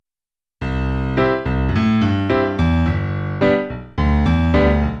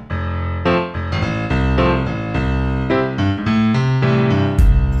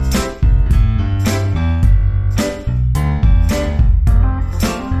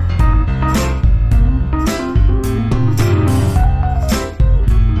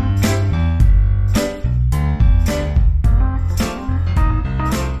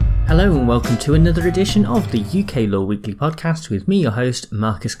Hello and welcome to another edition of the UK Law Weekly podcast with me, your host,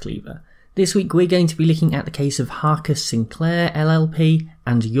 Marcus Cleaver. This week we're going to be looking at the case of Harcus Sinclair LLP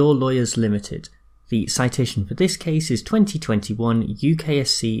and Your Lawyers Limited. The citation for this case is 2021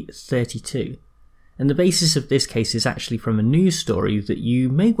 UKSC 32. And the basis of this case is actually from a news story that you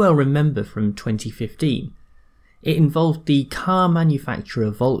may well remember from 2015. It involved the car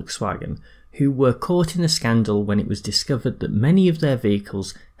manufacturer Volkswagen, who were caught in a scandal when it was discovered that many of their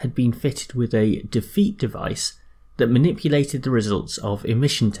vehicles had been fitted with a defeat device that manipulated the results of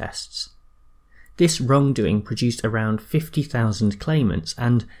emission tests. This wrongdoing produced around 50,000 claimants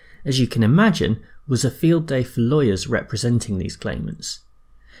and, as you can imagine, was a field day for lawyers representing these claimants.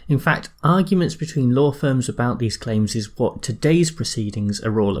 In fact, arguments between law firms about these claims is what today's proceedings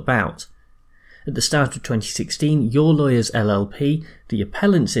are all about. At the start of 2016, Your Lawyers LLP, the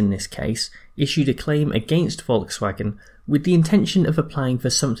appellants in this case, issued a claim against Volkswagen with the intention of applying for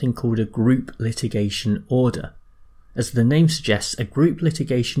something called a group litigation order. As the name suggests, a group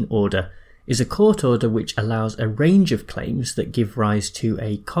litigation order is a court order which allows a range of claims that give rise to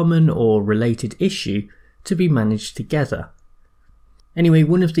a common or related issue to be managed together. Anyway,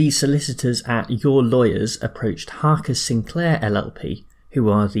 one of the solicitors at Your Lawyers approached Harcus Sinclair LLP, who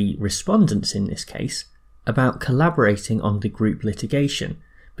are the respondents in this case, about collaborating on the group litigation,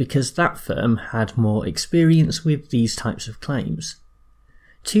 because that firm had more experience with these types of claims.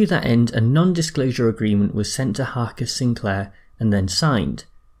 To that end, a non-disclosure agreement was sent to Harcus Sinclair and then signed.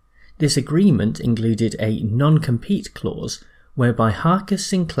 This agreement included a non-compete clause whereby Harcus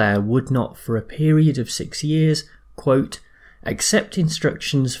Sinclair would not, for a period of 6 years, quote, accept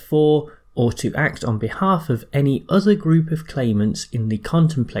instructions for or to act on behalf of any other group of claimants in the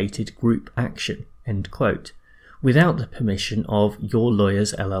contemplated group action, end quote, without the permission of Your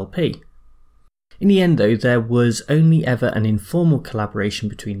Lawyers LLP. In the end, though, there was only ever an informal collaboration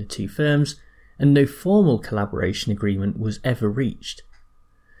between the two firms, and no formal collaboration agreement was ever reached.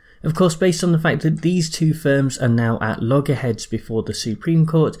 Of course, based on the fact that these two firms are now at loggerheads before the Supreme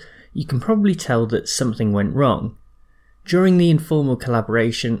Court, you can probably tell that something went wrong. During the informal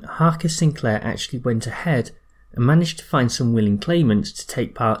collaboration, Harcus Sinclair actually went ahead and managed to find some willing claimants to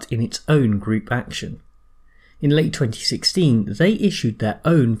take part in its own group action. In late 2016, they issued their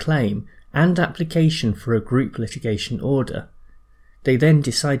own claim and application for a group litigation order. They then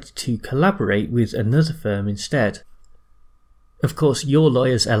decided to collaborate with another firm instead. Of course, Your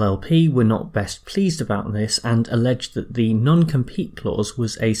Lawyers LLP were not best pleased about this and alleged that the non-compete clause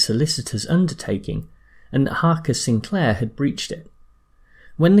was a solicitor's undertaking, and that Harcus Sinclair had breached it.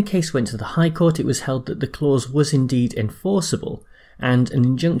 When the case went to the High Court, it was held that the clause was indeed enforceable, and an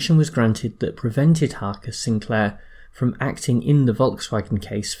injunction was granted that prevented Harcus Sinclair from acting in the Volkswagen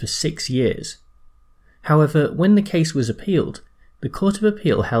case for 6 years. However, when the case was appealed, the Court of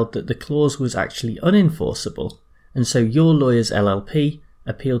Appeal held that the clause was actually unenforceable, and so Your Lawyers LLP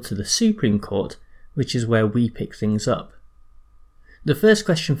appealed to the Supreme Court, which is where we pick things up. The first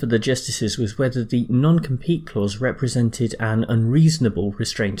question for the justices was whether the non-compete clause represented an unreasonable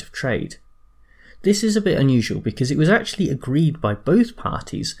restraint of trade. This is a bit unusual because it was actually agreed by both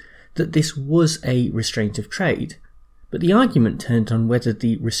parties that this was a restraint of trade, but the argument turned on whether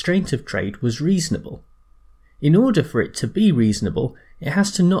the restraint of trade was reasonable. In order for it to be reasonable, it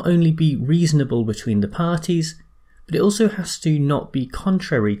has to not only be reasonable between the parties, but it also has to not be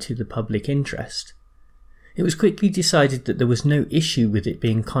contrary to the public interest. It was quickly decided that there was no issue with it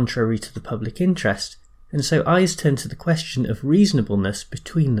being contrary to the public interest, and so eyes turned to the question of reasonableness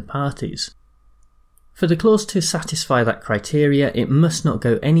between the parties. For the clause to satisfy that criteria, it must not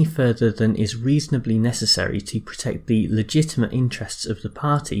go any further than is reasonably necessary to protect the legitimate interests of the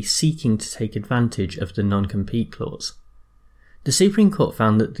party seeking to take advantage of the non-compete clause. The Supreme Court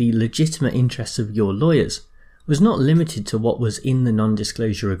found that the legitimate interests of Your Lawyers was not limited to what was in the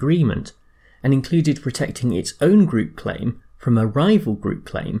non-disclosure agreement, and included protecting its own group claim from a rival group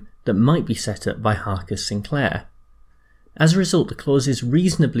claim that might be set up by Harcus Sinclair. As a result, the clause is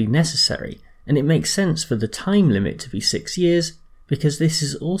reasonably necessary, and it makes sense for the time limit to be 6 years, because this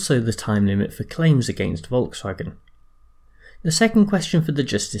is also the time limit for claims against Volkswagen. The second question for the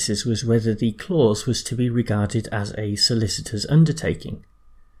justices was whether the clause was to be regarded as a solicitor's undertaking.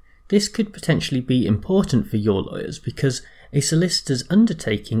 This could potentially be important for Your Lawyers because a solicitor's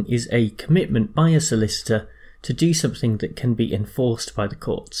undertaking is a commitment by a solicitor to do something that can be enforced by the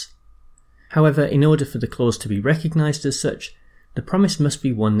courts. However, in order for the clause to be recognised as such, the promise must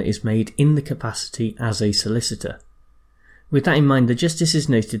be one that is made in the capacity as a solicitor. With that in mind, the justices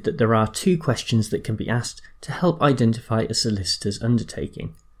noted that there are 2 questions that can be asked to help identify a solicitor's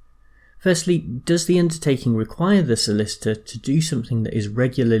undertaking. Firstly, does the undertaking require the solicitor to do something that is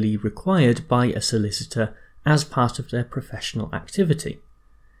regularly required by a solicitor as part of their professional activity?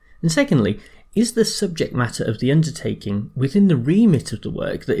 And secondly, is the subject matter of the undertaking within the remit of the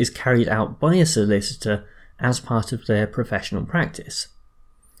work that is carried out by a solicitor as part of their professional practice?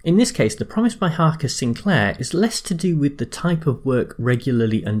 In this case, the promise by Harker Sinclair is less to do with the type of work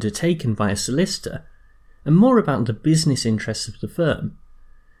regularly undertaken by a solicitor, and more about the business interests of the firm.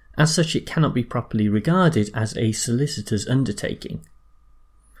 As such, it cannot be properly regarded as a solicitor's undertaking.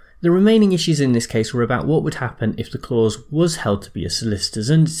 The remaining issues in this case were about what would happen if the clause was held to be a solicitor's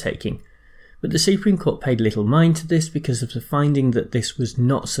undertaking, but the Supreme Court paid little mind to this because of the finding that this was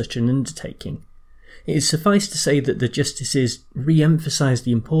not such an undertaking. It is suffice to say that the justices re-emphasised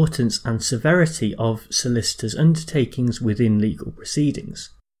the importance and severity of solicitors' undertakings within legal proceedings.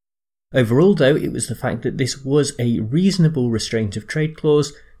 Overall, though, it was the fact that this was a reasonable restraint of trade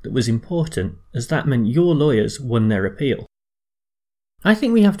clause that was important, as that meant your lawyers won their appeal. I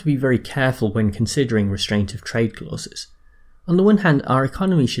think we have to be very careful when considering restraint of trade clauses. On the one hand, our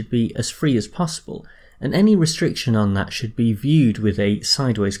economy should be as free as possible, and any restriction on that should be viewed with a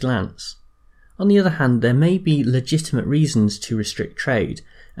sideways glance. On the other hand, there may be legitimate reasons to restrict trade,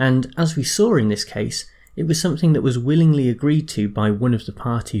 and as we saw in this case, it was something that was willingly agreed to by one of the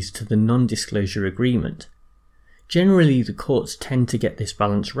parties to the non-disclosure agreement. Generally, the courts tend to get this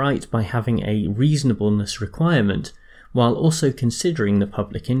balance right by having a reasonableness requirement, while also considering the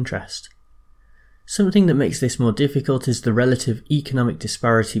public interest. Something that makes this more difficult is the relative economic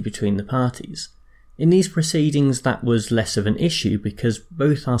disparity between the parties. In these proceedings, that was less of an issue because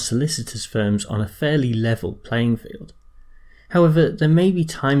both are solicitors' firms on a fairly level playing field. However, there may be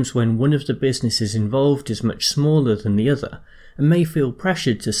times when one of the businesses involved is much smaller than the other and may feel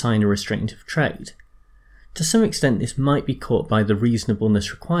pressured to sign a restraint of trade. To some extent, this might be caught by the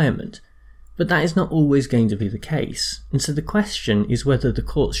reasonableness requirement, but that is not always going to be the case, and so the question is whether the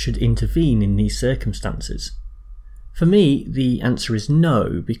courts should intervene in these circumstances. For me, the answer is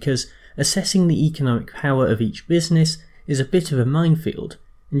no, because assessing the economic power of each business is a bit of a minefield,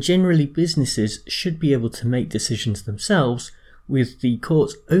 and generally businesses should be able to make decisions themselves, with the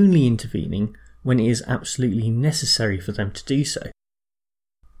courts only intervening when it is absolutely necessary for them to do so.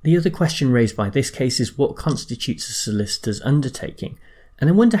 The other question raised by this case is what constitutes a solicitor's undertaking, and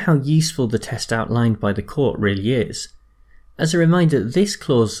I wonder how useful the test outlined by the court really is. As a reminder, this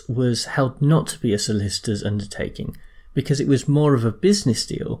clause was held not to be a solicitor's undertaking because it was more of a business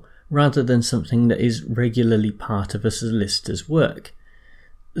deal rather than something that is regularly part of a solicitor's work.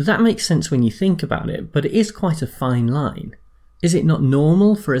 That makes sense when you think about it, but it is quite a fine line. Is it not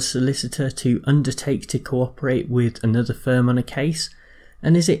normal for a solicitor to undertake to cooperate with another firm on a case?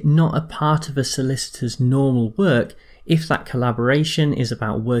 And is it not a part of a solicitor's normal work if that collaboration is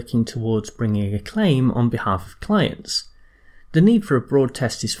about working towards bringing a claim on behalf of clients? The need for a broad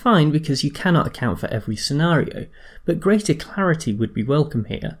test is fine because you cannot account for every scenario, but greater clarity would be welcome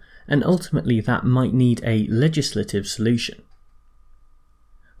here, and ultimately that might need a legislative solution.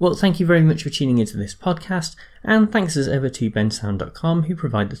 Well, thank you very much for tuning into this podcast, and thanks as ever to bensound.com who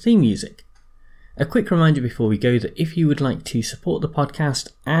provide the theme music. A quick reminder before we go that if you would like to support the podcast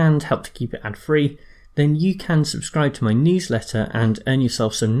and help to keep it ad-free, then you can subscribe to my newsletter and earn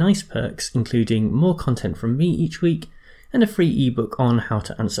yourself some nice perks, including more content from me each week and a free ebook on how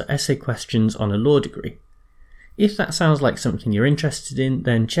to answer essay questions on a law degree. If that sounds like something you're interested in,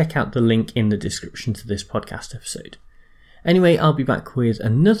 then check out the link in the description to this podcast episode. Anyway, I'll be back with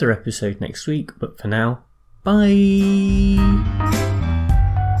another episode next week, but for now, bye!